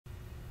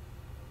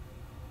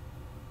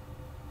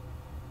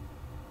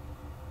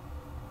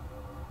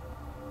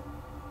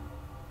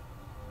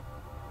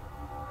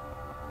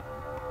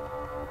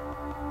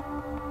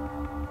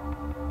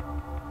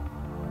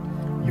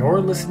You're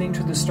listening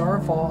to the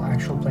Starfall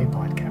Actual Play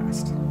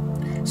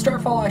Podcast.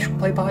 Starfall Actual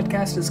Play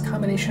Podcast is a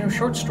combination of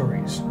short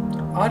stories,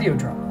 audio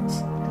dramas,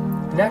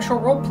 and actual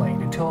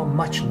role-playing into a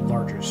much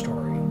larger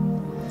story.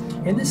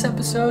 In this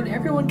episode,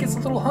 everyone gets a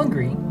little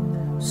hungry,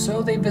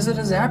 so they visit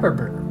a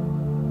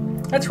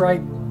Zapperburger. That's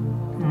right,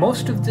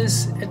 most of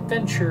this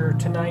adventure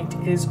tonight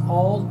is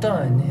all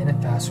done in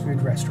a fast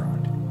food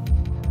restaurant.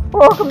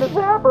 Welcome to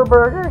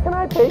Zapperburger. Can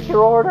I take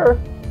your order?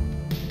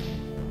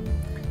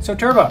 So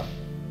Turbo,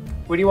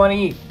 what do you want to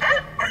eat?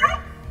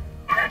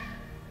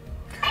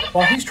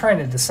 While he's trying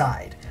to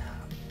decide,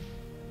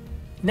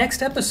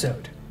 next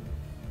episode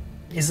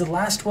is the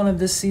last one of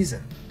this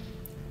season.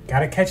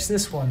 Gotta catch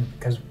this one,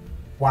 because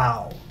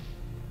wow.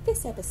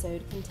 This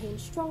episode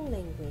contains strong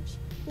language,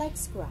 like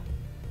scrub,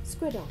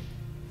 skridon,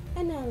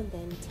 and now and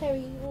then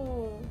Terry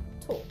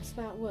talks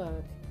about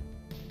work.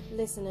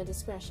 Listener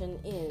discretion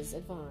is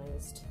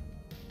advised.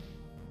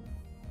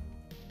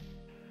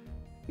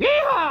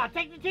 Yeehaw!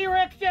 Take the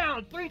T-Rex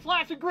challenge! 3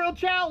 slices of grilled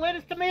chow,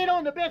 lettuce, tomato,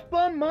 and the best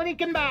bun money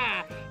can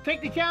buy.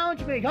 Take the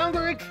challenge, make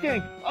hunger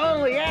extinct.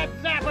 Only at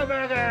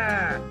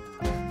Zapperburger.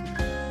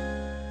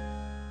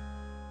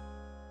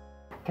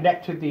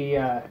 Connect to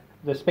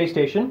the space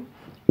station.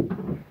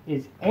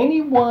 Is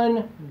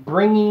anyone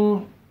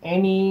bringing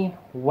any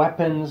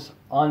weapons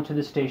onto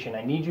the station?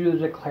 I need you to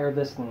declare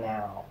this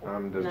now.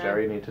 Does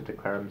Gerry need to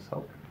declare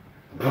himself?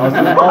 I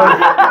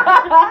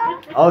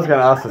was going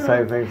to ask the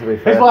same thing, to be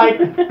fair. It's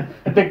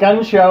like the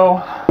gun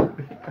show.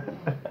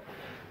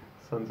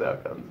 Sun's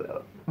out, guns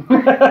out.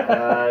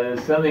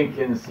 There's something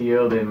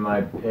concealed in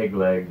my peg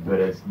leg, but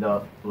it's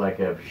not like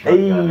a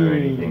shotgun or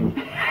anything.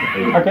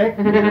 Okay.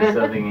 Is there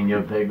something in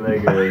your peg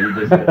leg, or are you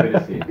just happy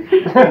to see it?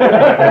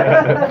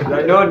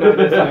 No,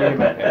 there's something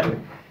about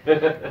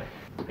that.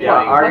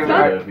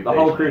 Yeah, the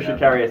whole crew should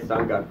carry a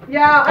stun gun.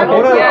 Yeah, I'm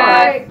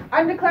Okay.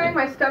 declaring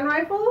my stun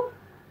rifle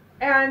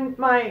and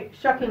my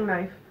shucking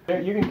knife.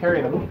 You can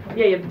carry them.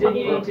 Yeah, you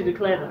need to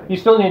declare them. You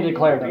still need to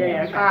declare them.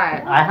 Yeah, okay.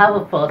 Alright. I have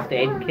a first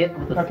aid kit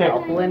with a Okay,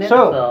 scalpel in it,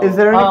 so- so... Is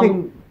there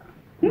anything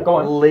Go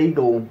on.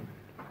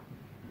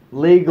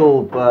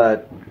 legal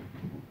but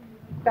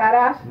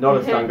Badass. Not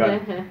a stun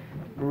gun.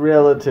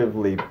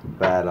 relatively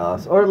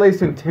badass, or at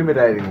least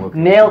intimidating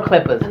looking, Nail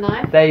clippers. A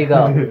knife? There you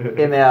go.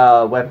 in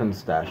our weapons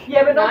stash?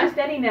 Yeah, but not just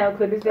any nail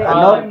clippers. They're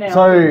Not nail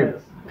so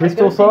clippers.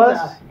 pistol Like, those things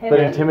size, are but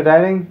heavy.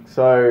 intimidating.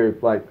 So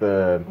like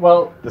the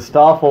Well,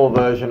 Starfall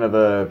version of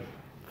a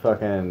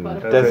fucking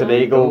Desert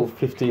Eagle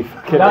 50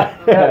 fucking...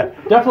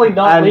 definitely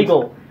not And-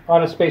 legal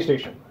on a space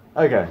station.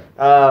 Okay.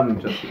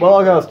 Well,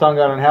 I'll go with stun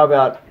gun, and how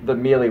about the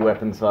melee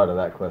weapon side of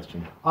that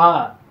question?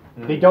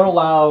 They don't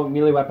allow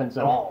melee weapons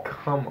at all.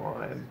 Come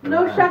on.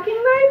 No shucking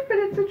knife, but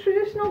it's a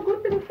traditional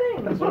whipping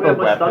thing. What about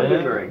my stun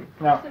gun?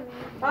 No.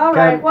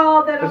 Alright,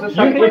 well then There's I'll a just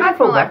shucking take knife.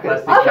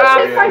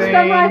 my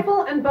stun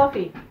rifle and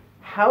Buffy.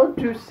 How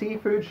do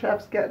seafood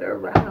chefs get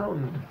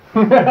around?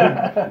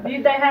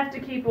 They have to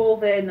keep all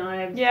their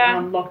knives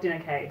locked in a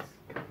case.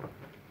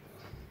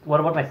 What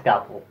about my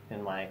scalpel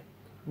in my...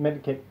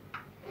 Medikit.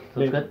 So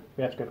it's good?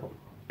 Yeah, it's good.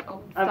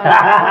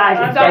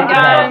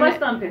 My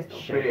stun pistol.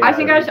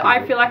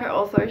 I feel like I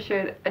also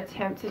should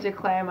attempt to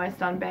declare my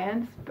stun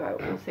bans, but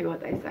we'll see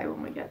what they say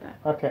when we get there.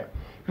 Okay.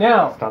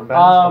 Now, Stun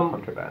bands or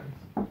contrabands?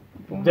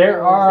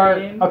 there are...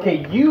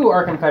 Okay, you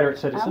are a Confederate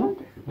citizen.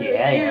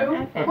 Yeah.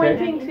 You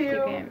pointing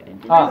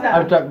to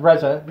I've done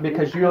Reza,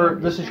 because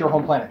this is your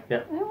home planet.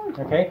 Yeah.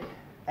 Okay?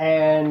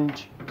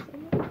 And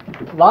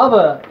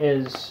Lava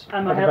is...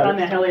 I'm a a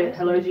Confederate.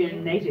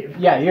 Helosian native.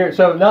 Yeah, you're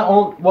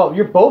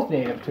both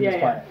native to this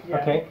planet. Yeah.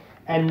 Okay?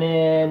 And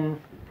then...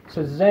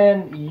 So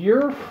Zen,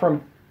 you're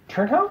from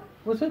Turnhout,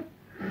 was it?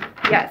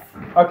 Yes.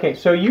 Okay,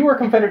 so you are a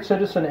Confederate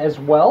citizen as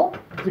well.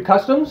 The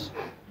customs,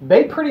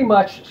 they pretty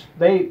much,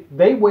 they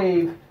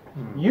wave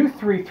you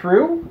three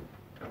through,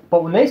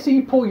 but when they see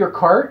you pull your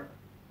cart,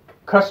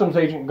 customs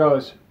agent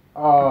goes,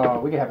 oh,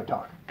 we can have a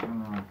talk.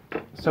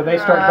 So they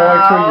start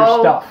going through your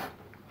stuff.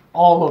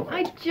 All of it.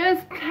 I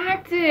just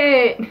packed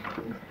it.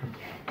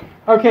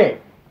 Okay.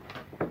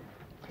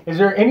 Is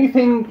there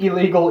anything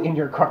illegal in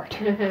your cart?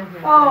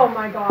 Oh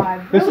my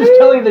god. This is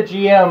telling the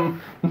GM,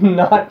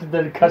 not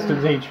the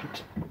customs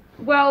agent.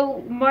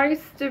 Well,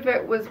 most of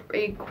it was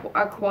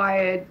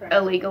acquired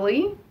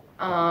illegally,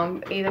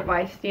 either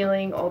by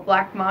stealing or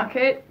black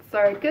market. So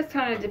it just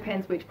kind of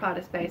depends which part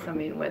of space I'm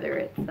in, whether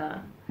it's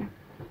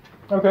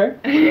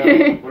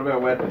Okay. What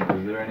about weapons?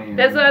 Is there any...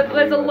 There's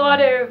a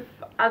lot of,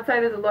 I'd say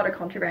there's a lot of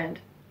contraband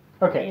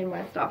Okay. in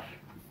my stuff.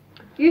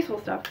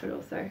 Useful stuff, but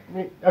also.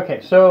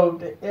 Okay, so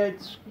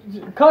it's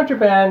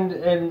contraband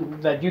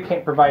and that you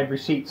can't provide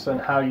receipts on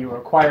how you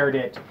acquired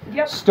it,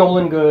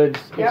 stolen goods,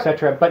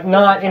 etc., but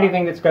not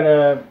anything that's going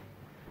to...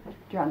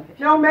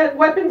 No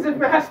weapons of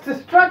mass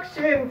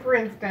destruction, for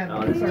instance.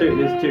 Oh,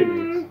 there's two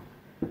needs.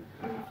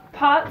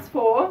 Parts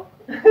for...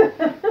 But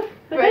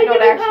they not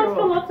give you parts actual.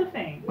 for lots of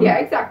things. Yeah,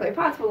 exactly.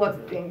 Parts for lots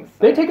of things.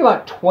 They take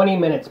about 20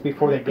 minutes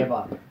before they give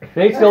up.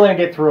 They still didn't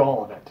get through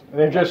all of it.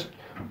 They're just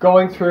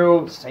going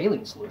through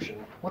saline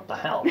solution. What the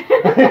hell?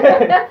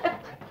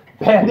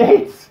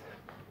 Band-Aids.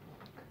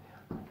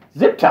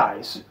 zip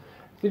ties.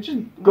 They just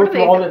go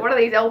through all the... What are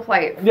these L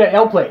plates? Yeah,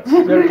 L plates.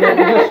 They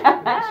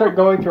just start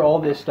going through all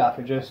this stuff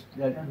and just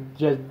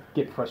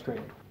get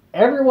frustrated.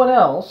 Everyone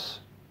else,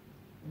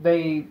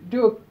 they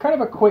do a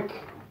quick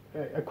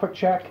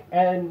check,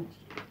 and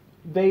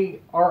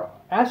they are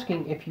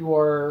asking if you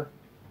are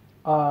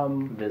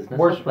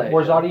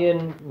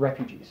Warzodian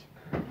refugees.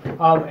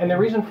 And the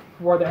reason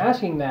for the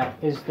asking that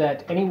is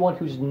that anyone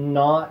who's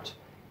not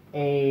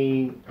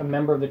a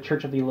member of the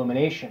Church of the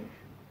Illumination,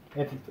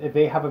 if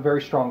they have a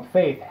very strong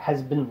faith,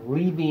 has been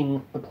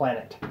leaving the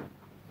planet.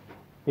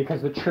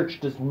 Because the Church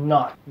does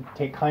not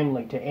take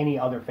kindly to any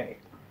other faith.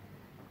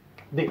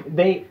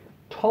 They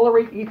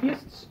tolerate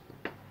atheists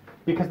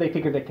because they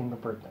figure they can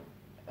convert them.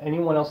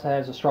 Anyone else that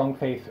has a strong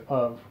faith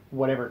of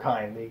whatever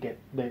kind, the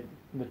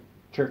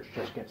Church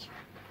just gets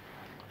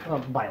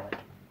violent.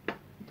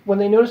 When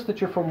they notice that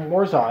you're from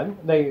Warzod,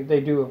 they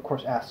do, of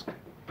course, ask.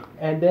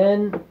 And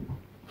then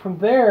from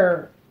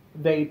there,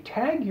 they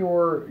tag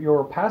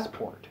your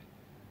passport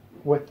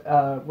with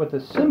a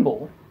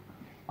symbol,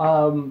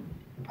 and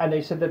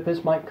they said that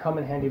this might come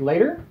in handy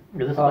later.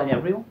 Is this by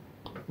everyone?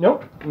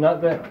 Nope,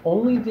 not that.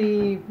 Only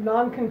the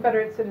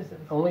non-Confederate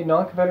citizens. Only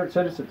non-Confederate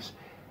citizens.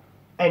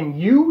 And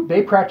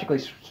they practically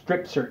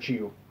strip search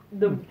you.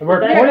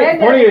 We're pointing at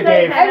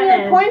Dave.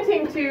 And you're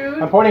pointing to...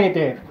 I'm pointing at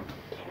Dave.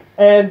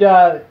 And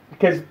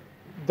because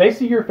they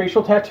see your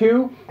facial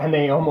tattoo, and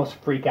they almost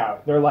freak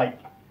out. They're like...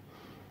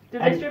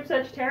 Did they strip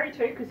search Terry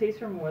too? Because he's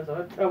from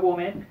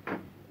Warman.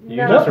 You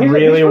just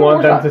really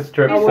want them to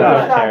strip search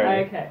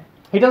Terry. Okay.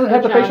 He doesn't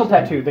have the facial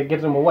tattoo that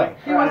gives him away.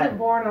 He wasn't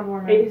born a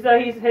Warman. So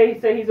he's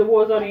a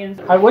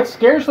Warzodian. What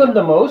scares them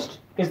the most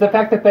is the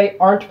fact that they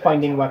aren't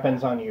finding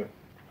weapons on you.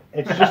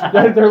 It's just,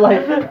 they're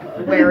like...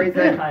 Where is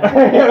it?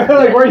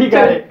 Like, where you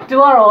got it?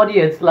 To our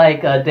audience,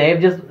 Dave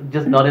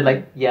just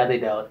nodded yeah, they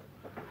don't.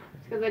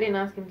 It's because I didn't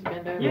ask him to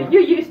bend over.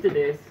 You're used to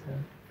this.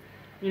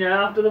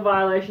 After the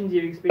violations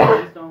you've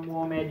experienced on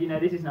Warmed,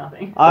 this is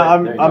nothing.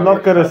 I'm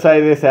not going to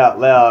say this out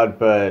loud,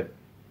 but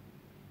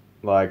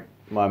my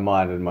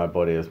mind and my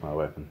body is my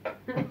weapon.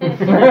 So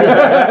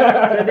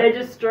they're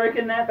just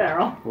stroking that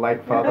barrel.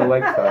 Like father,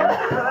 like son.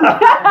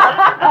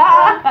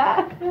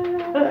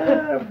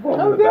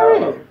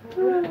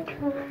 Okay.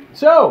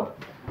 So,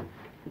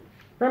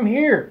 from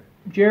here,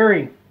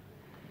 Gerry.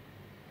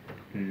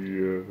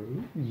 Yeah.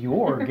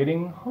 You're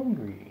getting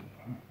hungry.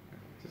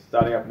 Just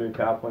starting up a new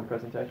PowerPoint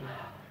presentation.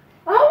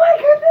 Oh my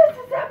goodness,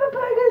 the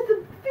Zapperburger is the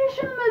fish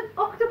on the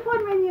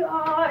octopod menu.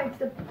 Oh, it's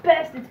the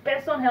best. It's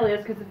best on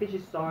Helios because the fish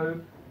is so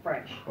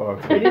fresh.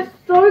 Okay. It is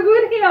so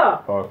good here.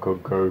 I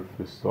could go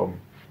for some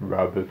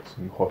rabbits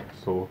and hot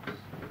sauce.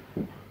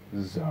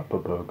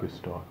 Zapperburger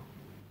style.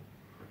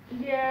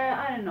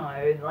 Yeah, I don't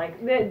know.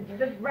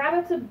 The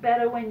rabbits are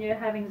better when you're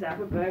having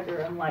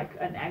Zapperburger on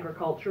an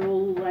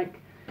agricultural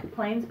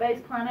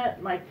plains-based planet.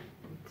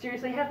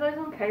 Seriously, have those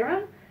on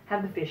K-Run.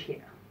 Have the fish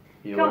here.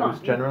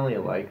 Earworms generally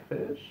like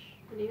fish.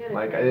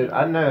 I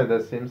don't know.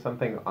 There seems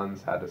something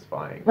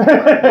unsatisfying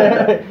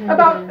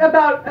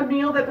about a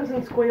meal that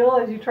doesn't squeal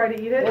as you try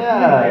to eat it.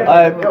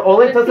 Yeah.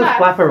 All it does is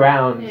flap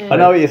around. I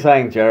know what you're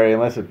saying, Gerry.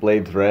 Unless it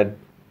bleeds red,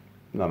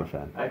 not a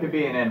fan. I could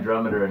be an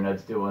Andromeda and I'd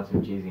still want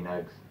some cheesy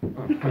nugs.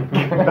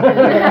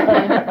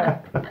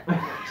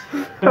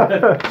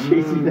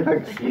 Cheesy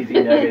nugs.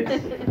 Cheesy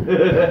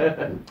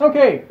nuggets.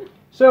 Okay,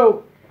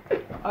 so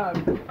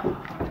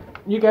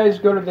you guys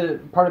go to the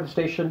part of the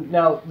station.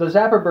 Now, the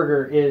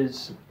Zapperburger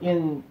is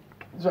in...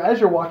 So as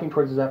you're walking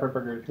towards the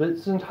Zapperburger,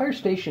 this entire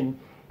station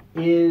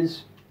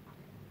is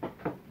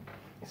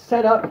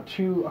set up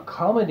to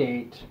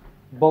accommodate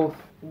both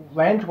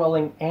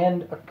land-dwelling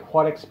and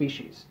aquatic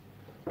species.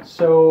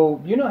 So,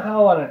 you know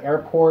how on an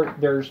airport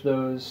there's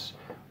those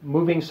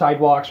moving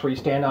sidewalks where you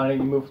stand on it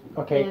and you move...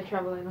 Okay. Yeah,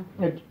 travelator.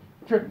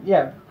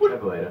 Yeah.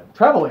 Travelator.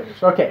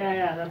 Travelators, okay.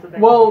 Yeah, that's what they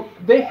Well,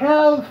 they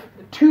have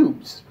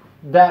tubes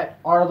that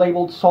are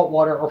labeled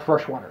saltwater or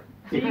freshwater.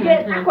 So you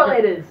get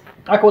aqualators.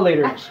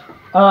 Aqualators.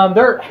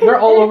 They're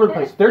all over the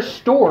place. There's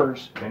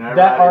stores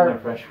that are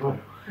freshwater.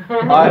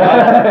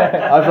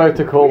 I vote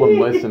to call them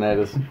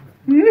moistinators.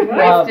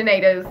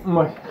 Moistinators.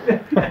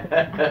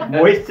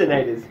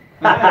 Moistinators.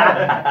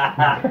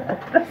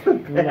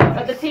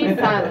 But the T is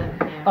silent.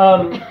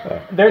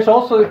 Yeah. There's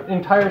also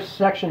entire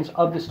sections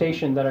of the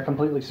station that are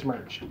completely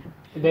submerged.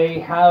 They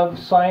have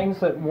signs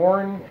that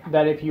warn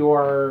that if you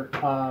are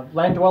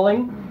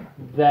land-dwelling,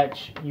 that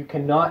you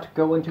cannot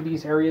go into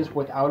these areas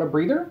without a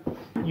breather.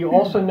 You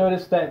also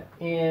notice that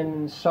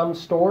in some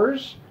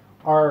stores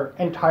are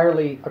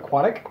entirely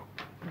aquatic.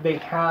 They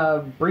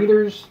have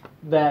breathers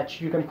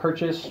that you can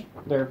purchase.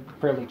 They're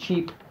fairly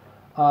cheap.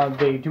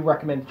 They do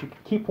recommend that you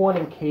keep one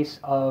in case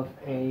of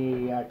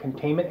a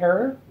containment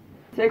error.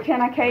 So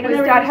can Akeda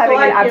start having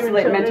an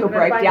absolute mental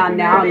breakdown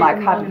now and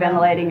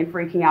hyperventilating and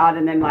freaking out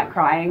and then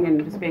crying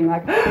and just being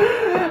like,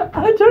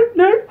 I don't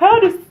know how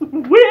to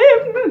swim,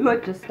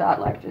 and just start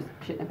just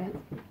shitting her pants?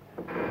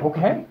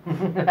 Okay.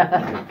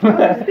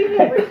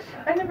 Speaking of which,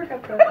 I never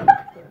got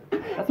that.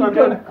 That's what I'm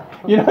doing.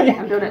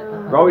 I'm doing it.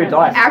 Roll your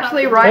dice.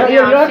 Actually, right you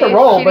now don't have she's to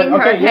roll, shitting but her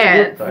okay,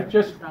 pants.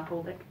 just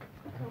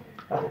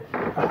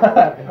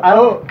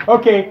Oh,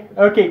 okay.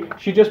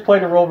 She just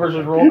played a roll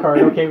versus roll card.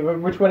 Okay,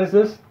 which one is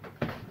this?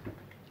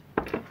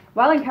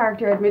 While in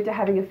character, admit to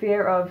having a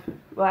fear of.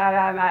 Well,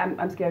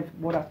 I'm scared of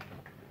water.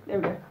 There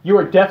we go. You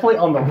are definitely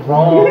on the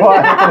wrong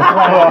part of the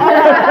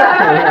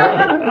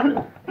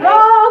planet.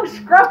 Wrong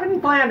scruffing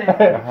planet.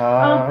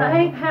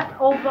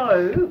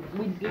 Although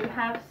we do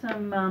have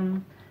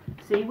some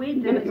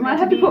seaweed. You might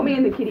have to put me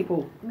in the kiddie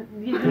pool.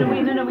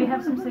 No, we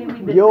have some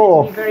seaweed that's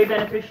You're very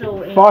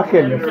beneficial in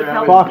fucking terms of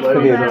health fucked for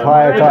the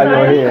entire time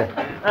you're here.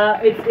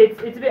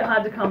 It's a bit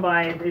hard to come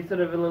by. It's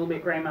sort of a little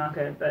bit grey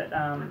market, but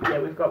yeah,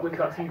 we've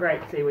got some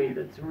great seaweed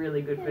that's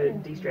really good for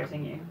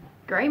de-stressing you.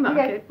 Grey market?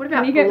 Okay. What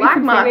about Can you get me black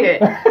some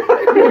market?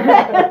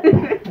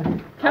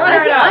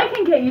 I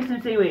can get you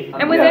some seaweed.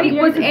 And was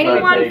anyone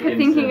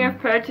thinking of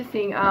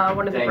purchasing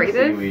one of the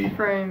breathers seaweed.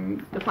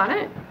 from the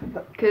planet?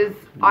 Because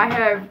I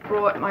have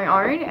brought my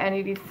own and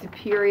it is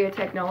superior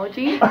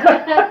technology. So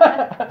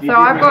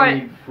I've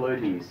got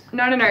floaties.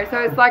 No. So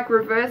it's like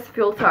reverse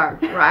filter,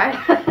 right?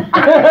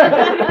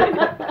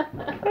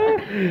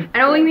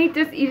 And all you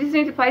just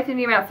need to place it in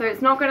your mouth. So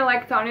it's not going to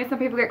so I know some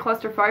people get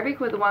claustrophobic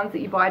with the ones that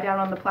you buy down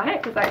on the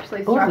planet because they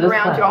actually strap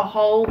around your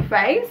whole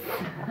face.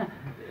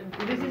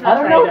 This is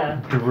our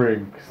trader.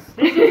 Drinks.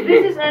 This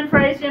is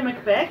Anphrasia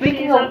Macbeth.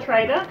 She is our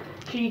trader.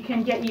 She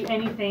can get you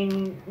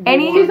anything.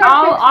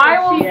 I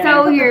will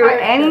sell you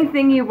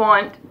anything you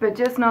want, but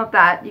just not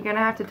that. You're gonna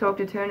have to talk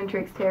to Turn and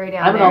Tricks Terry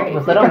down there. I'm an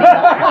optimist. I don't need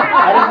that.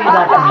 I don't need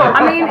that from you.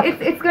 I mean,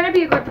 it's going to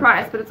be a good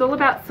price, but it's all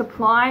about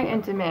supply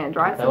and demand,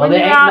 right? So well,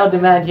 there ain't no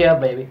demand here,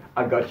 baby.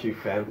 I got you,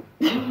 fam.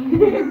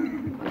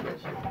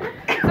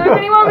 So if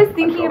anyone was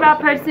thinking about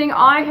purchasing,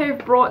 I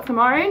have brought some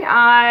own.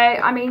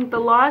 I mean, the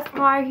last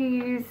guy who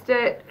used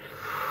it,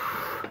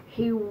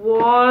 he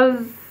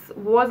was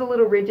a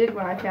little rigid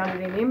when I found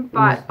it in him,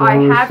 but I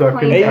have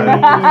cleaned it.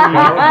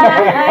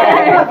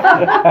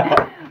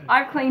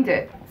 I've cleaned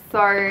it. So,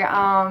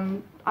 I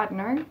don't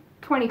know,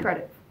 20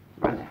 credits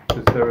right there.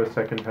 Is there a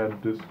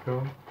second-hand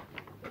discount?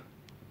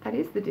 That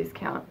is the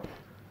discount.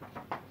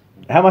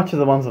 How much are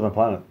the ones on the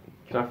planet?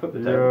 Can I flip the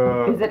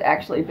table? Is it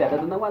actually better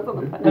than the ones on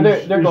the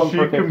planet? They're going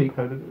for 50.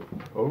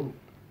 Oh.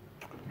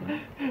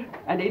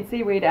 I need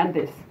seaweed and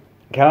this.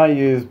 Can I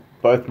use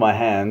both my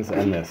hands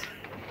and this?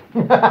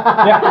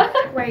 Yeah.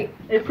 Wait.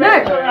 It's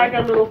like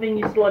a little thing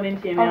you slot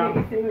into your mouth.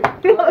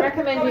 I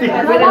recommend you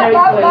guys.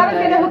 Lava's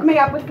gonna hook me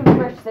up with some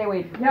fresh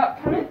seaweed.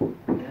 Yep, come in.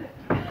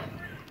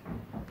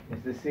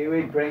 Is the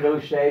seaweed Pringle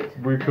shaped?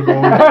 We could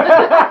all.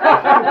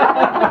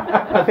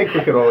 I think we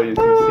could all use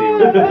some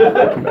seaweed.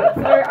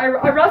 So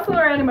I rustle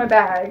around in my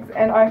bags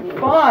and I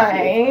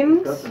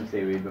find Got some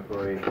seaweed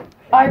before we.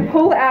 I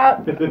pull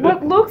out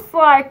what looks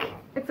like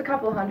it's a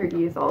couple of 100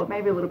 years old,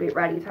 maybe a little bit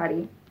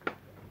ratty-tatty.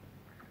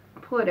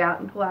 Pull it out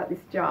and pull out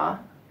this jar,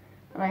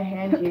 and I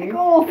hand you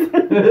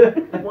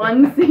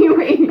one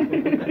seaweed.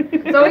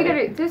 So all you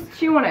gotta do, just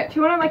chew on it.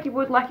 Chew on it like you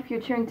would like if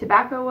you're chewing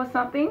tobacco or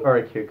something. Or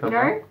a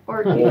cucumber. You know, or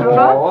a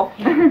cucumber.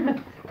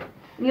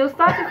 And you'll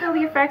start to feel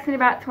the effects in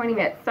about 20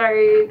 minutes.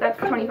 So that's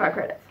 25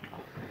 credits.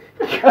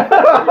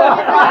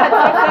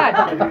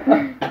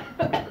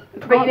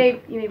 But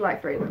you need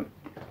like 3 of them.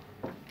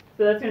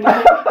 So that's going to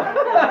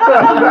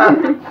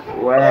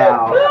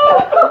Wow.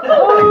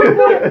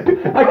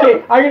 Okay,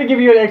 I'm gonna give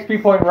you an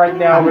XP point right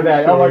now with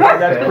that. Oh my god,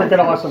 that's freaking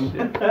awesome.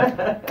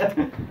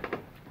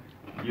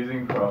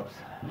 Using props.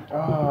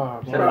 Oh,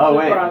 boy. Oh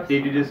wait,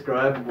 did you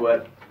describe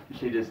what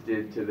she just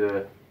did to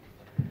the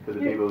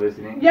people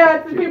listening? Yeah,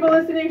 to the people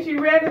listening, she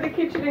ran to the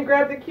kitchen and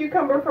grabbed the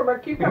cucumber from our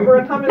cucumber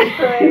and hummus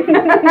tray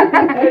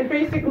and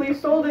basically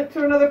sold it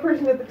to another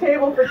person at the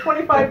table for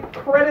 25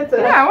 credits.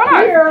 Yeah, why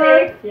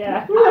not?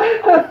 Yeah.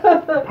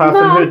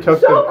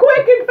 So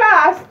quick and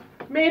fast.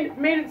 Made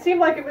it seem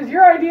like it was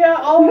your idea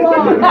all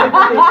along.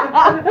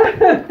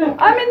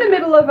 I'm in the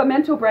middle of a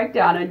mental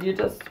breakdown and you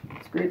just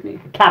screwed me.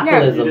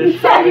 Capitalism. You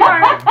need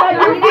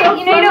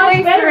at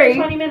least 3.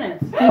 20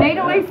 minutes. You need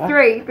at least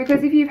 3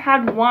 because if you've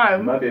had I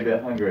one, might be a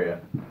bit hungrier.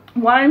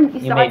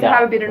 you start to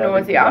have a bit of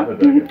That'd be nausea.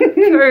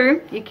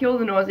 Zapperbuger. 2, you kill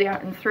the nausea,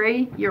 and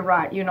 3, you're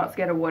right, you're not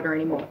scared of water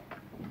anymore.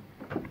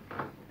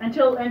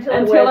 Until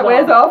it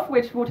wears off,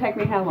 which will take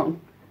me how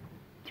long?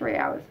 3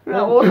 hours.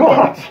 Oh,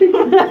 God.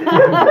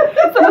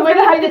 Someone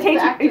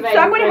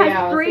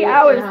has 3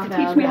 hours to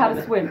teach me how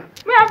to swim.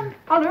 Yeah,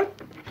 I'll do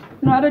it.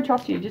 No, I don't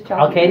trust you. Just trust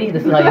Arcady,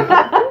 this is how you.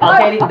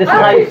 Arcady, this is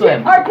how you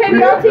swim.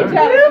 Arcady, I'll teach you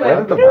how to Where swim.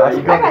 did the bus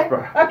you got this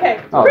from? Okay.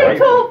 Oh,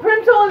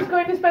 Primtool is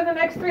going to spend the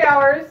next 3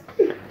 hours.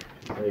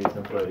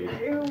 Some floaties.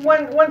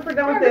 Once we're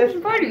done with this,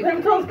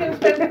 Primtool's going to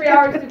spend 3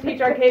 hours to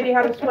teach Arcady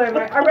how to swim.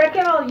 I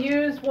reckon I'll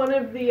use one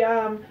of the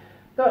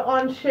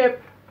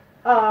on-ship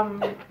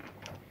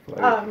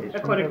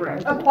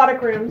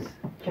aquatic rooms.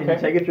 Can you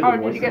take it through the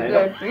Did you get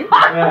moistinator? the thing?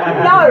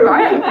 No,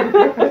 right?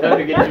 Time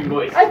to get you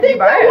moist. I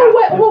think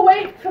we'll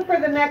wait for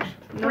the next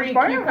 3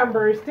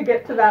 cucumbers to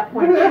get to that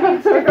point. It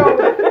needs to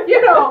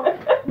go,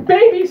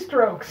 baby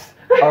strokes.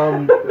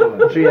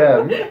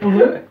 GM. This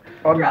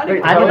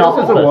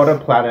is a water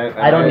planet,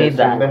 and I don't need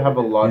that. They have a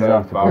lot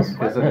of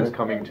visitors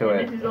coming to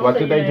it. What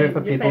do they do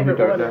for people who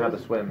don't know how to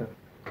swim?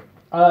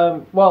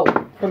 Well,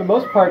 for the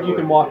most part, you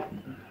can walk.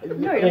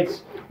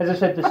 It's, as I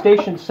said, the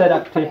station's set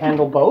up to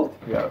handle both.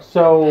 Yeah.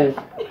 So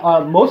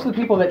most of the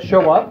people that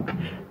show up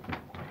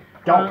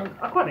don't.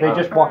 They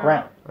just walk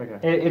around. Okay.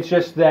 It's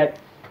just that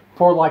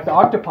for like the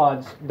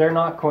octopods, they're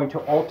not going to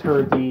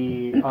alter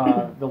the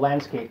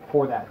landscape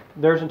for that.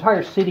 There's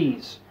entire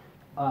cities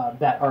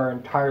that are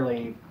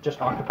entirely just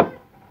octopod.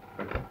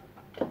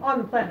 On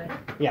the planet.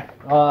 Yeah.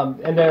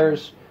 And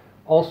there's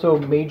also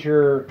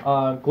major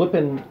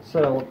Glippen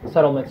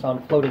settlements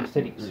on floating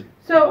cities.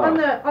 So on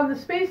the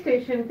space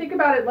station, think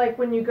about it like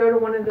when you go to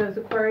one of those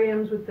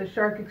aquariums with the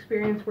shark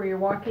experience where you're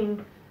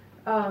walking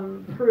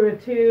through a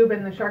tube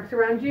and the sharks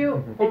around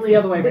you. It's the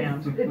other way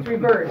around. It's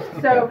reversed.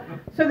 So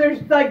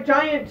there's like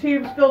giant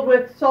tubes filled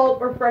with salt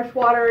or fresh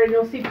water, and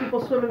you'll see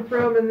people swimming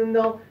through them, and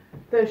then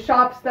the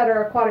shops that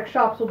are aquatic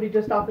shops will be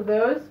just off of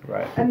those.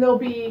 Right. And there'll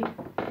be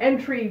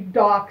entry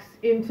docks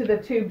into the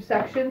tube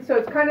section. So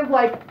it's kind of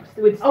like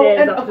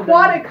an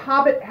aquatic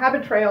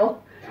habit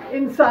trail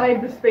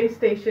inside the space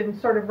station,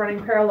 sort of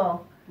running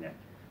parallel.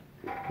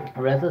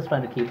 Reza's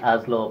trying to keep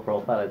as low a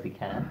profile as he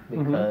can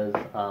because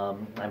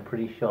I'm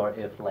pretty sure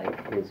if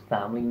like his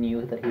family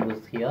knew that he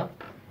was here,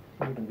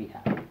 he wouldn't be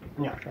happy.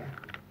 Yeah.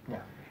 Yeah.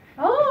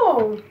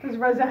 Oh, does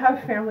Reza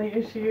have family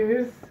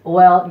issues?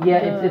 Well, yeah,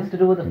 it's to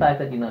do with the fact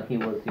that he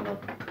was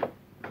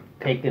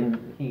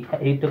taken.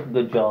 He took a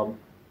good job,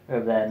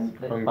 and then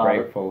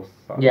Ungrateful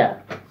son. Yeah,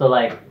 so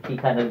like he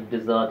kind of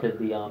deserted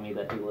the army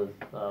that he was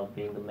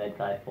being the med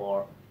guy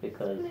for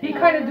because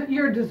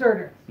You're a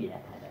deserter. Yeah.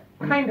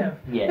 Kind of.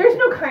 Yeah. There's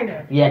no kind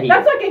of. Yeah.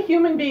 That's like a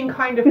human being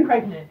kind of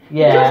pregnant.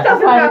 Yeah. It just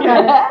doesn't happen.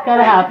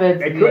 Kind of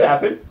happens. It could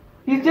happen.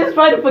 He's just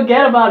trying to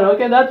forget about it.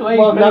 Okay, that's why.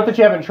 Well, not that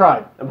you haven't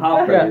tried. I'm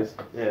half crazed.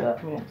 Yeah.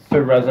 So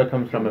Reza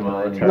comes from the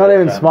military. Not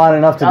even smart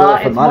enough to do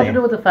it for it's more money. to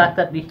do with the fact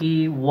that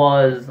he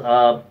was.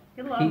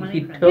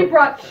 He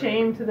brought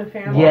shame to the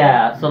family.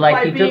 Yeah, so like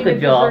by he took being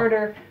a job.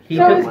 Deserter. He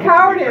So took- his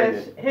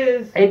cowardice,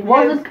 It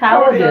wasn't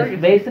cowardice.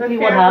 cowardice, Basically,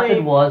 the what family-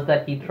 happened was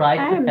that he tried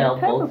to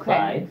help both okay.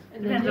 sides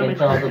in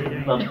terms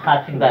of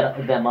patching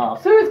them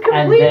up. So his And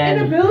complete then-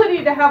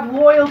 inability to have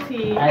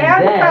loyalty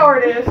and then-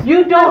 cowardice.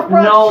 You don't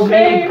brought know me,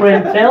 shame.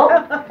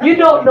 Printil. You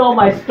don't know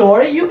my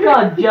story. You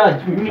can't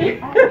judge me.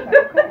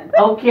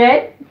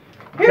 Okay?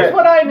 Here's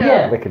what I know.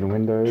 Yeah. Licking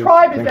windows,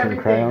 Tribe is drinking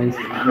everything. crayons.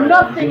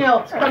 Nothing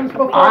else comes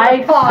before I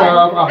the pod.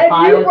 serve a and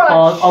higher you brought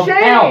cause of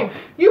shame. help.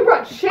 You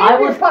brought shame. I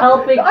to was this pod.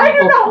 helping I do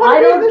people. not want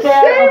I to be in don't the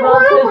care same about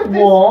room this with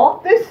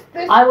war. This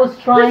I was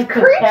trying to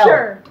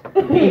creature.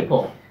 help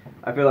people.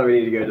 I feel like we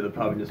need to go to the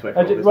pub and just wait for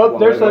all this. Well,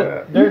 there's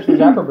the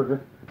Zapperburger.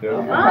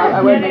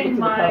 I'm getting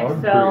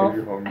myself.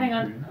 Hang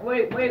on.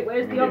 Wait.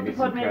 Where's the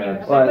octopod menu?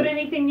 Have I put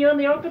anything new on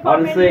the octopod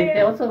Honestly, menu?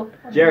 Yeah, what's up?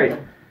 Jerry,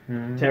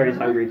 Terry's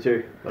hungry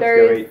too. Let's There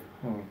go is- eat.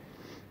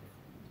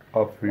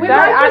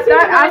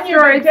 That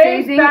asteroid Dave's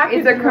seasoning back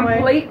is is a annoying.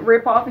 complete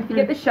rip-off. If you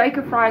get the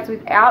shaker fries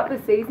without the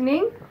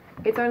seasoning,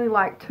 it's only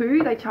like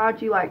 2. They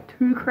charge you like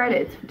 2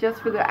 credits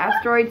just for the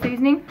asteroid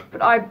seasoning.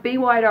 But I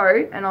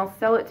BYO and I'll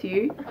sell it to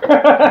you.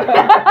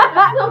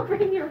 I'll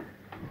bring your...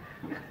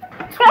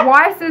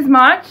 Twice as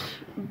much,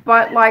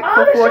 but like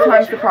for 4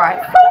 times the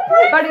price.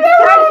 But it's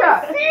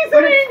fresher.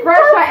 But it's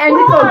fresher and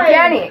it's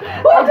organic.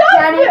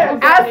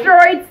 Organic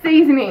asteroid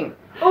seasoning.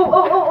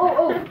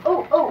 Oh.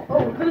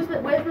 Where's the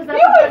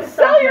You would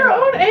sell your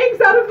own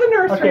eggs out of the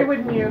nursery, Okay.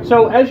 wouldn't you?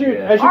 So as you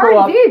go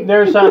up,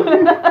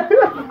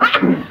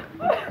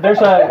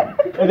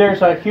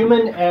 there's a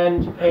human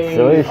and a.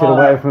 So you should have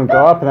waited for them to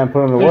go up and then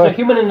put them to There's a work.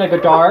 human and a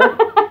Gadar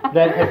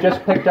that have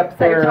just picked up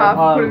their.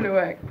 Put them to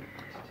work.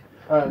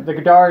 The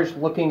Gadar is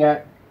looking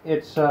at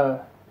its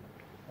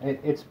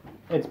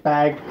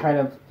bag, kind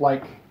of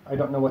like, I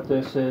don't know what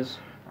this is,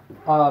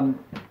 and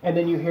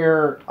then you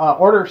hear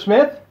order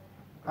Smith,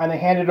 and they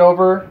hand it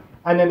over,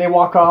 and then they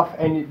walk off,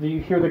 and you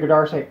hear the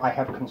Gadar say, "I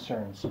have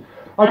concerns."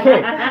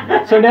 Okay,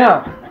 so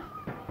now.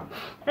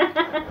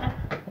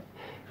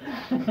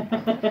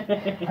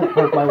 I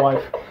broke my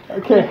wife.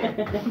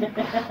 Okay.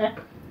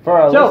 For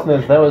our So-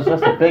 listeners, that was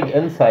just a big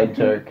inside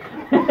joke.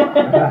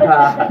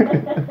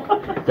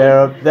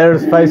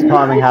 There's face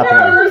palming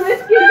happening.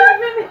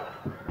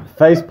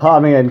 Face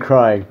palming and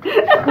crying.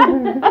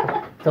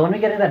 So when we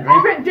get in that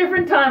drink,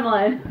 Different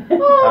timeline.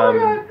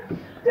 Oh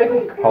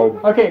my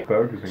god. Okay,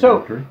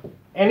 so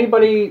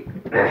anybody,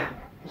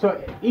 so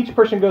each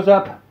person goes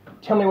up,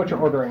 tell me what you're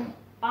ordering.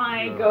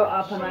 I go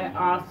up and I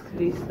ask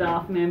the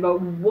staff member,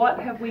 what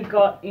have we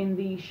got in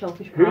the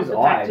shellfish Who's pasta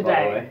I, pack by the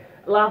today? way?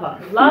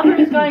 Lava. Lava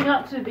is going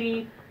up to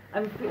the.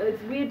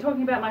 It's weird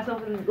talking about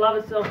myself and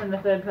Lava's self in the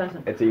third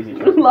person. It's easy.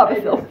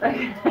 Lava self.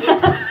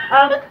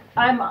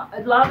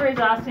 Lava is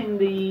asking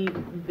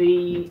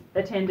the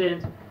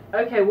attendant,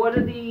 okay, what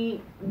are the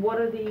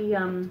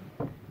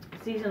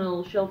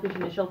seasonal shellfish in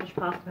the shellfish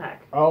pasta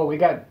pack? Oh, we've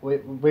got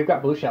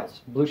blue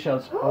shells. Blue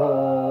shells.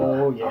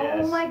 Oh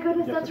yes. Oh my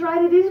goodness, that's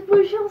right, it is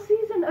blue shell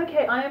season.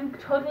 Okay, I am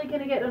totally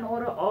going to get an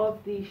order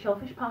of the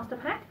shellfish pasta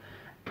pack.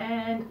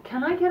 And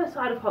can I get a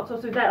side of hot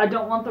sauce with that? I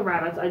don't want the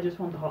rabbits, I just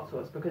want the hot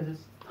sauce because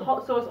it's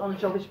hot sauce on the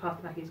shellfish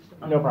pasta pack is just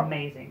No problem.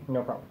 amazing.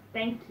 No problem.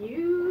 Thank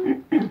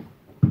you.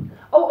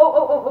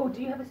 Oh!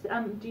 Do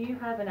you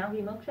have an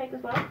algae milkshake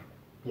as well?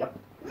 Yep.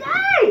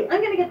 Yay!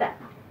 I'm gonna get that.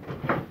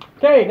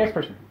 Okay, next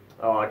person.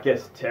 Oh, I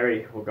guess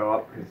Terry will go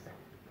up because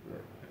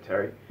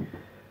Terry.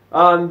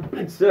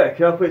 Sir,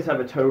 can I please have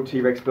a total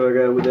T-Rex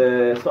burger with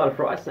a side of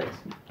fries, thanks?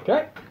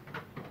 Okay.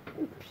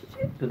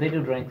 Do they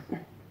do drinks?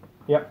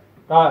 Yep.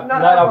 Not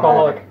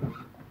alcoholic.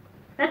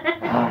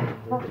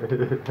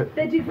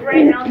 They do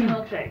great algae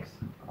milkshakes.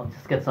 I'll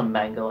just get some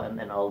mango and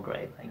Earl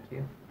Grey, thank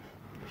you.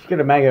 Just get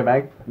a mango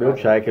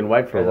milkshake and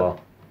wait for a while.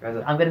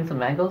 I'm getting some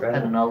mangoes and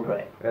an Earl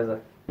Grey.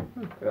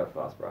 We got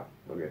fast, bro.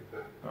 We're good.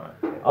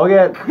 Alright. I'll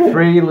get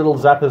 3 little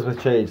zappers with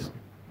cheese.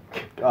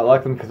 I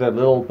like them because they're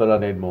little, but I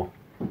need more.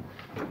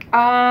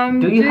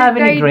 Do you have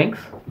any drinks?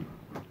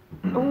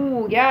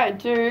 Oh, yeah, I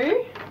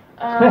do.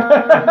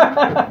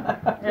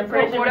 And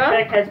Fraser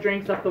Beck has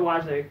drinks off the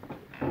wazoo.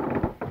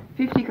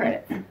 50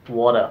 credits.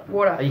 Water.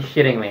 Are you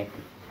shitting me?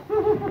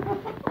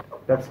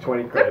 That's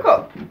 20 credits.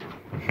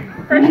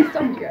 Precious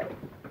don't you?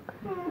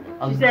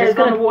 She says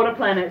on a water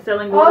planet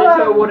selling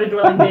water to a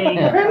water-dwelling being.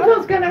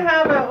 Grimsel's gonna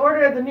have an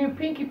order of the new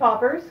Pinky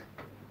Poppers.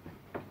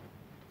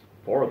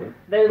 4 of them.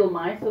 They're little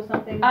mice or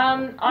something.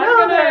 I'm No,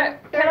 gonna.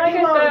 Can I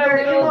get the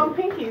they're little? Elon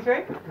Pinkies,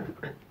 right?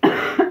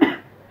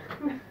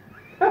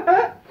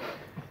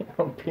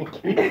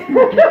 Pinky.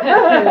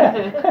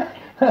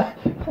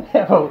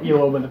 Oh,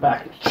 Elob in the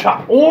back.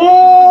 Chop.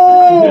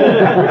 Oh!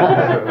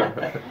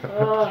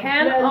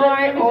 Can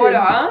I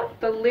order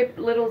the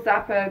little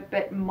zapper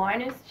but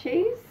minus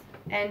cheese?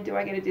 And do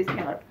I get a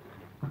discount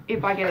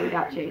if I get it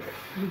without cheese?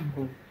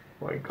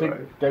 My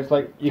God. There's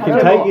like You can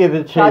take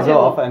the cheese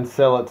off and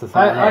sell it to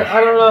someone else.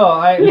 I don't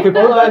know. You can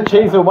put that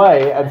cheese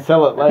away and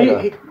sell it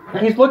later.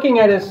 He's looking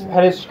at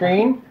his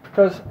screen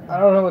because I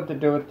don't know what to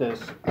do with this.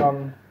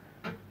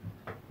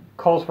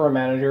 Calls for a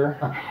manager.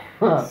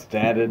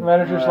 Standard.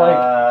 Manager's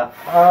like,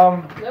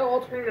 No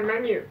altering the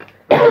menu.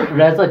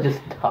 Reza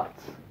just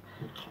tuts.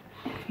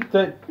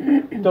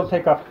 They'll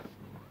take off.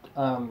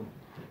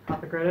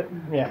 Half a credit.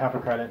 Yeah, half a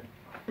credit.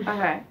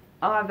 Okay,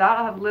 I'll have that.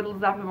 I'll have little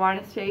zapper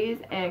minus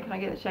cheese, and can I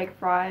get the shaker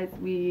fries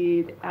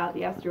without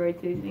the asteroid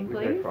seasoning,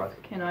 please?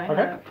 Can I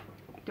Okay. have?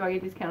 Do I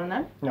get a discount on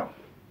that? No.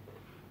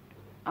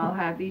 I'll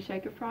have the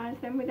shaker fries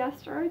then with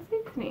asteroid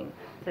seasoning.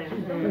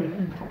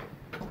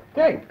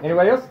 Okay.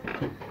 Anybody else?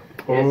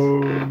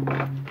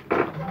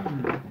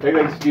 Big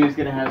Leg Stew's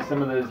gonna have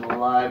some of those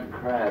live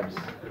crabs.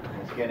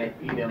 He's gonna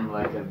eat them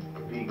like a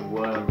big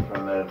worm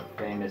from a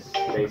famous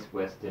space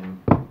western.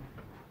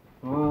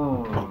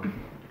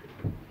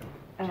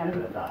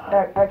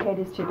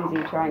 Arcadia's too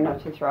busy trying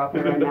not to throw up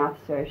in her own mouth,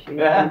 so she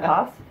can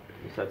pass.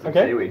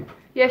 Okay. Seaweed.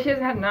 Yeah, she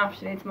hasn't had enough.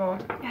 She needs more.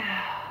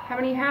 How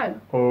many you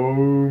had?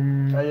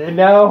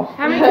 No.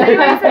 How many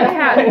have you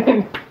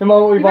had? The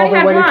moment we've You've all only been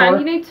had waiting one. for.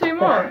 You need 2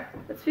 more.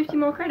 That's 50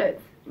 more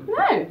credits.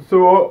 No. So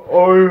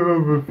I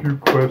have a few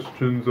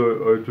questions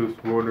I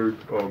just wanted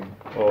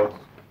ask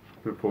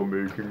before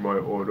making my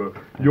order.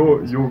 Your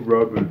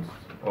rabbits,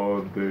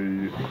 are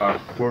they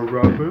aqua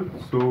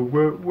rabbits or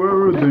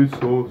where are they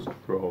sourced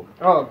from?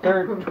 Oh,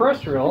 they're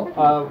terrestrial.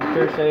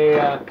 There's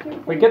a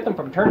we get them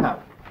from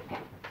Turnhout.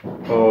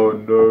 Oh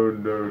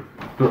no.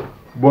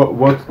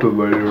 What's the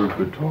layer of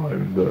the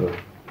time there?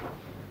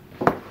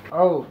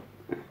 Oh,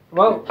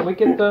 well, we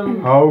get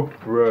them. How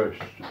fresh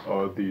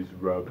are these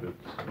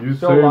rabbits? You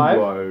Still say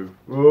live?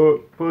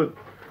 but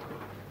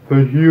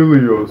the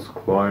Helios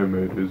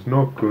climate is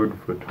not good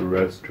for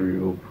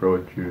terrestrial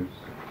produce.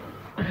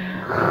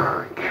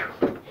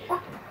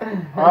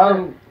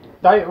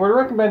 We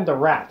recommend the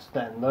rats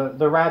then.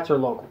 The rats are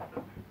local.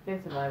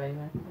 They're surviving,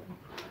 man.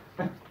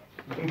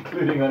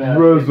 Including on our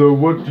Reza,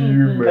 what do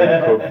you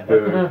make of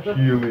the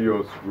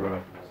Helios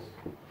rats?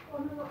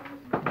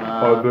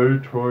 Are they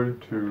trying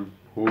to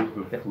pull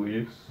the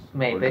fleece?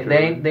 Mate,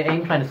 they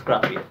ain't trying to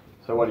scrap you.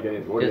 So what do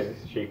you get?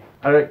 Sheep.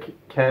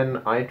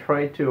 Can I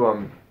try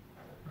to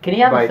Can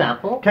you have like, a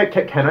sample?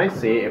 Can I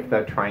see if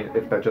they're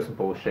just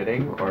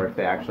bullshitting or if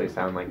they actually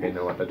sound like they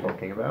know what they're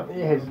talking about?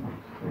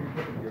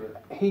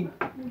 He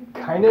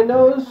kind of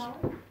knows,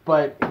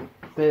 but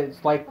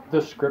it's like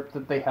the script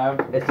that they have.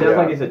 It sounds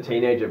like he's a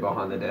teenager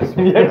behind the desk.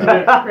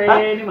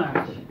 Pretty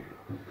much.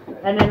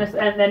 And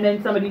then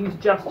somebody who's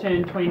just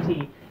turned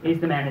 20 is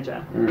the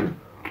manager.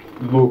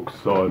 Look,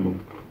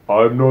 son,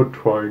 I'm not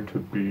trying to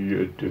be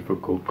a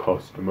difficult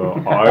customer.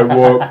 I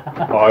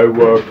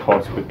worked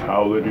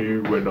hospitality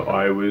when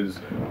I was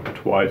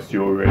twice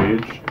your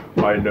age.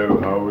 I know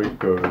how it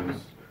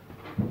goes.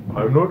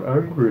 I'm not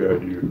angry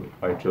at you.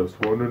 I just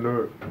want to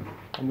know.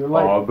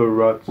 Like, are the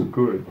rats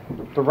good?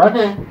 The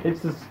rats?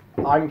 It's just,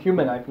 I'm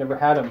human. I've never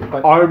had them.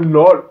 But I'm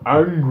not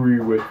angry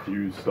with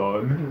you,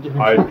 son.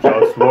 I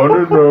just want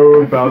to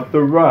know about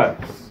the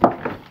rats.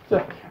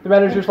 The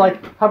manager's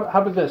like, how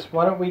about this?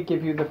 Why don't we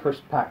give you the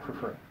first pack for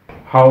free?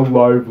 How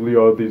lively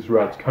are these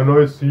rats? Can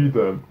I see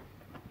them?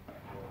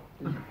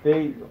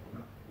 They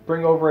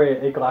bring over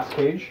a glass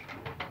cage,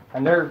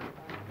 and they're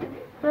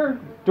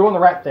doing the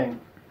rat thing.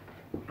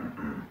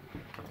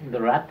 The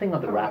rat thing or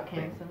the rat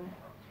thing?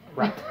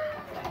 Rat.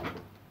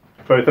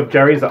 both of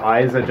Gerry's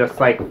eyes are just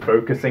like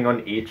focusing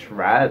on each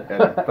rat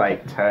and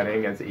like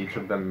turning as each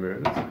of them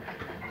moves.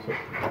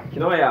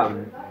 Can I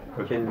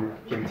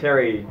can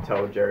Terry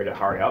tell Gerry to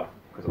hurry up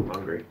because I'm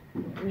hungry?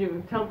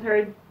 You tell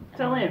Terry,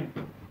 tell him.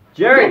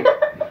 Gerry,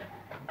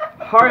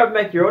 hurry up,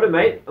 make your order,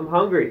 mate. I'm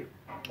hungry.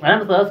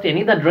 I'm thirsty. I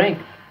need that drink.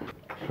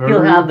 Terry,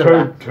 He'll have the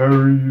rat.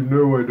 Terry, you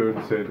know I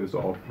don't say this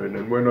often,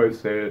 and when I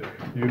say it,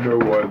 you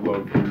know I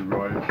love you,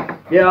 right?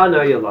 Yeah, I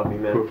know you love me,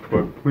 man.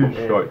 But please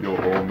shut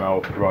your whole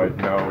mouth right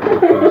now,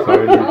 because I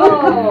need to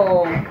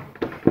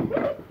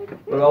eat.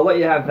 Well, I'll let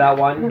you have that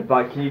one,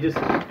 but can you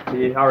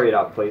hurry it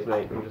up, please,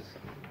 mate?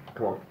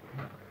 Come on.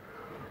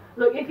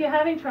 Look, if you're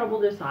having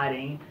trouble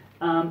deciding,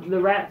 the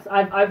rats,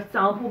 I've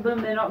sampled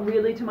them. They're not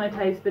really to my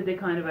taste, but they're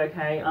kind of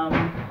okay.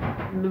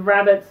 The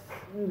rabbits,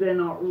 they're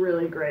not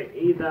really great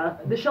either.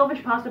 The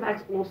shellfish pasta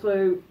pack's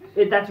also,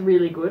 that's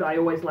really good. I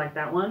always like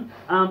that one.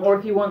 Or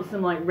if you want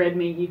some like red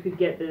meat, you could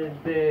get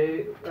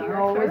the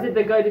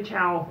go-to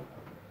chow.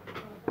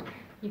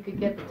 You could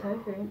get the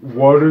tofu.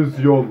 What is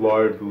your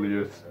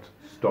liveliest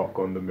stock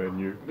on the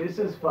menu? This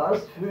is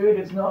fast food,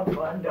 it's not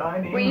fine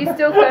dining. Were you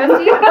still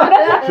thirsty?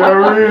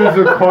 Gerry is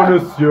a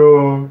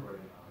connoisseur.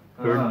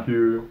 Thank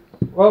you.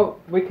 Well,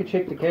 we could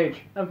shake the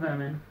cage. Of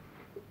vermin.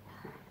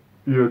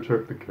 Yeah,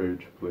 check the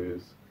cage,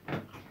 please.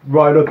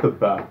 Right at the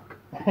back.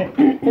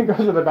 He goes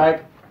to the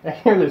back, and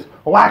hear this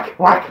whack,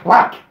 whack,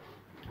 whack.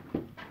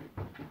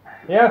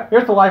 Yeah,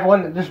 here's the live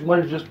one. This one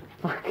is just.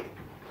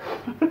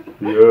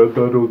 Yeah,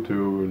 that'll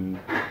do, and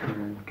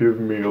give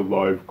me a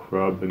live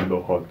crab in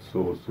the hot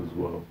sauce as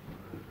well.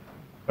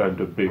 And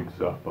a big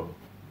zapper.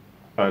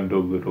 And a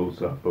little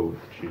zapper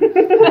with cheese.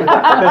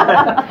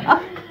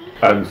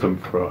 And some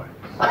fries.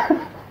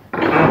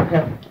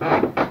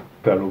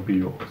 That'll be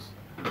yours.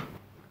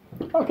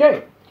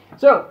 Okay,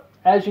 so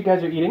as you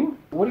guys are eating,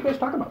 what are you guys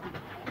talking about?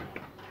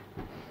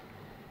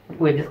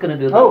 We're just gonna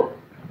do that. Oh,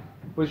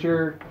 was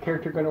your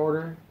character going to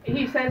order?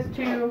 He says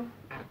to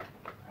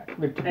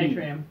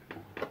Atrium.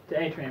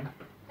 To Atrium.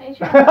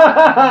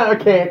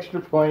 Okay, extra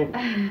point.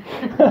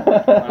 Explain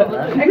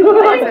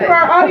to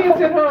our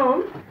audience at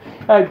home.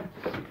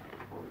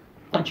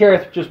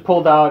 Cherith just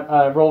pulled out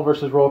a roll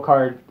versus roll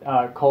card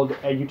called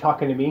 "Are You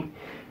Talking to Me?"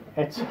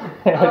 It's you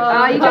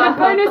got a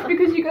bonus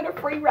because you got a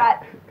free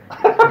rat.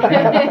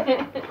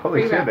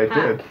 Holy shit, they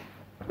did.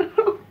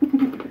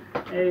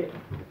 Hey.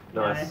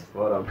 Nice.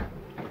 Well done.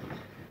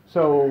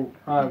 So,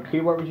 Key,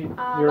 what would you?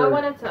 I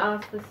wanted to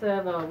ask the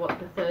server what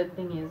the third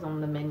thing is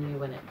on the menu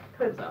when it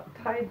comes up.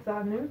 Tide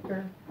Zanuk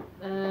or?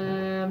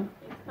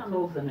 It's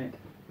called Zanuk.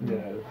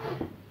 Yeah.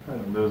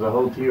 There was a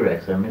whole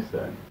T-Rex, I missed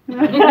that.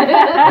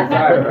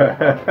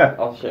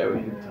 I'll share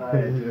with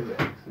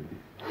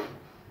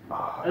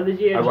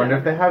you. I wonder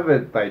if they have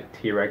a like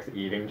T-Rex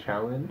eating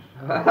challenge.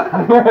 They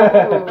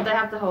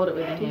have to hold it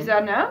with their hand. Is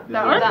that now?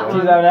 That one? That Is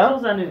one.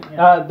 that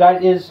now?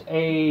 That is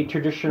a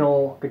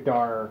traditional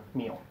Gadar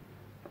meal.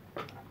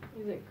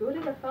 Is it good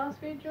at a fast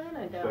food joint?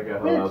 I doubt Like it. a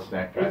halal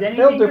snack. Is Right?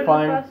 anything good at a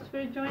fine. fast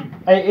food joint?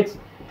 It's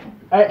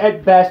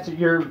at best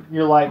you're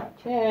like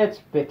it's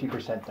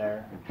 50%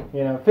 there.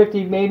 You know,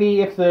 50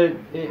 maybe if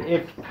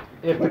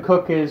the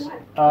cook is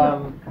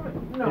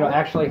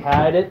actually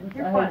had it.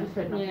 Yeah.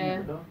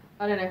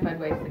 I don't know if I'd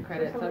waste the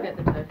credits. I'll get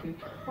the tofu.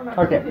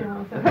 Okay.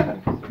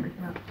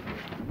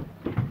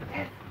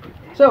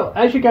 So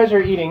as you guys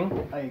are eating,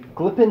 a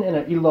Glippin and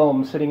an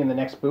Elome sitting in the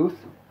next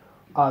booth.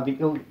 The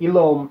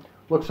Elome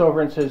looks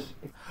over and says,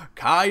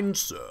 "Kind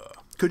sir,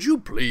 could you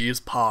please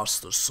pass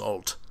the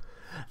salt?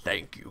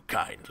 Thank you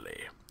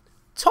kindly.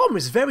 Tom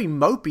is very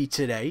mopey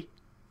today.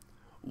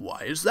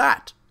 Why is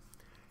that?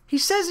 He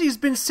says he's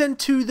been sent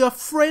to the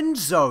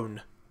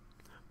FriendZone.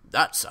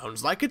 That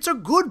sounds like it's a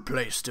good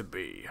place to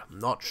be. I'm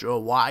not sure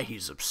why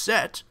he's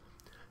upset.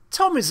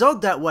 Tom is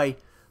odd that way.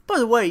 By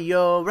the way,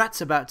 your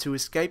rat's about to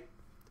escape."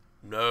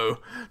 "No,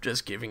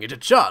 just giving it a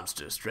chance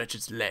to stretch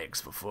its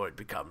legs before it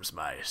becomes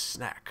my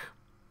snack."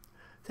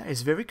 "That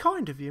is very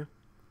kind of you."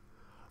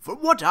 "From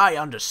what I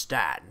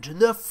understand,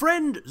 the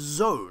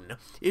FriendZone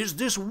is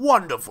this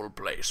wonderful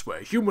place where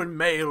human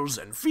males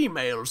and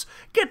females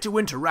get to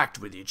interact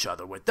with each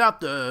other without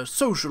the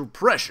social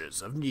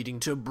pressures of needing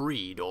to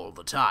breed all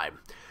the time.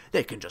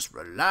 They can just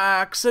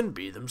relax and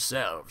be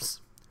themselves."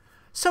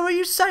 "So are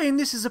you saying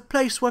this is a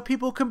place where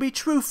people can be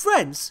true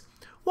friends?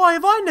 Why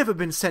have I never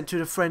been sent to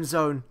the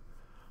FriendZone?"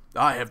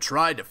 "I have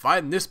tried to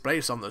find this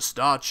place on the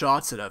star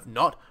charts and have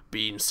not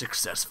been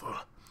successful.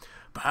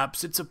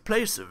 Perhaps it's a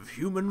place of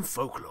human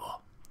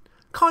folklore."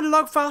 "Kind of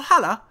like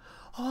Valhalla?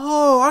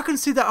 Oh, I can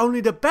see that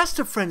only the best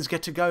of friends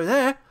get to go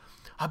there.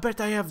 I bet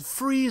they have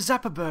free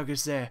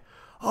Zapperburgers there.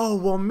 Oh,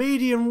 well,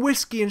 medium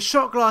whiskey and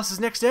shot glasses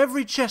next to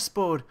every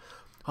chessboard.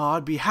 Oh,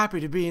 I'd be happy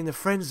to be in the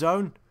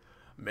FriendZone."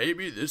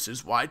 "Maybe this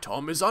is why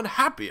Tom is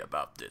unhappy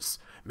about this.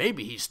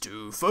 Maybe he's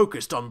too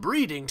focused on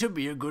breeding to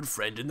be a good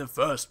friend in the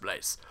first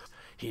place.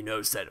 He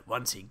knows that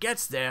once he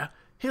gets there,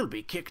 he'll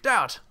be kicked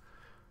out.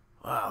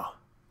 Wow,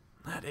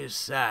 that is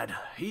sad.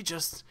 He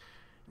just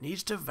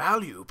needs to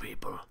value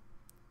people."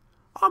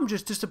 "I'm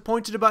just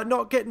disappointed about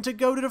not getting to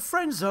go to the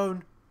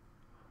FriendZone."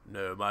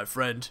 "No, my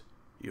friend,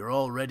 You're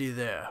already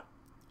there.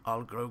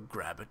 I'll go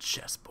grab a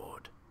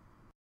chessboard.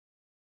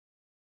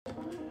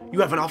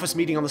 You have an office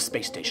meeting on the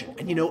space station,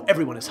 and you know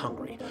everyone is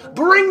hungry.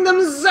 Bring them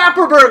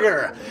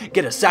Zapperburger!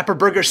 Get a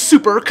Zapperburger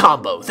Super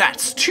Combo.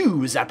 That's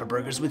 2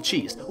 Zapperburgers with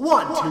cheese.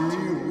 1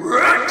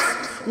 T-Rex!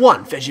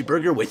 1 veggie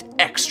burger with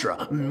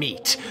extra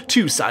meat.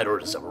 2 side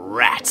orders of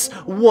rats.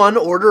 1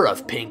 order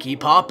of Pinky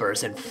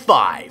Poppers, and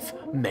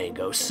 5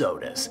 mango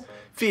sodas.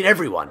 Feed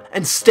everyone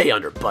and stay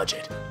under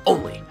budget.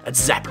 Only at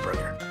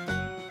Zapperburger.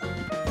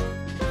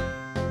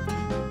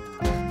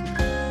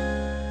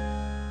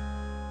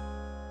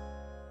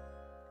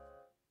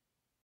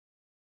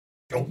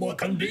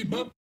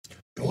 Kandiba,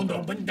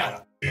 Yoda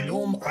Banda,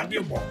 Ilum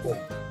Adiwako,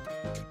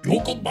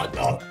 Yoko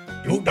Bata,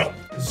 Yoda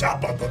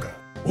Zapperbuger,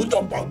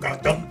 Uda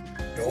Bangatam,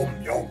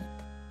 Yom Yom.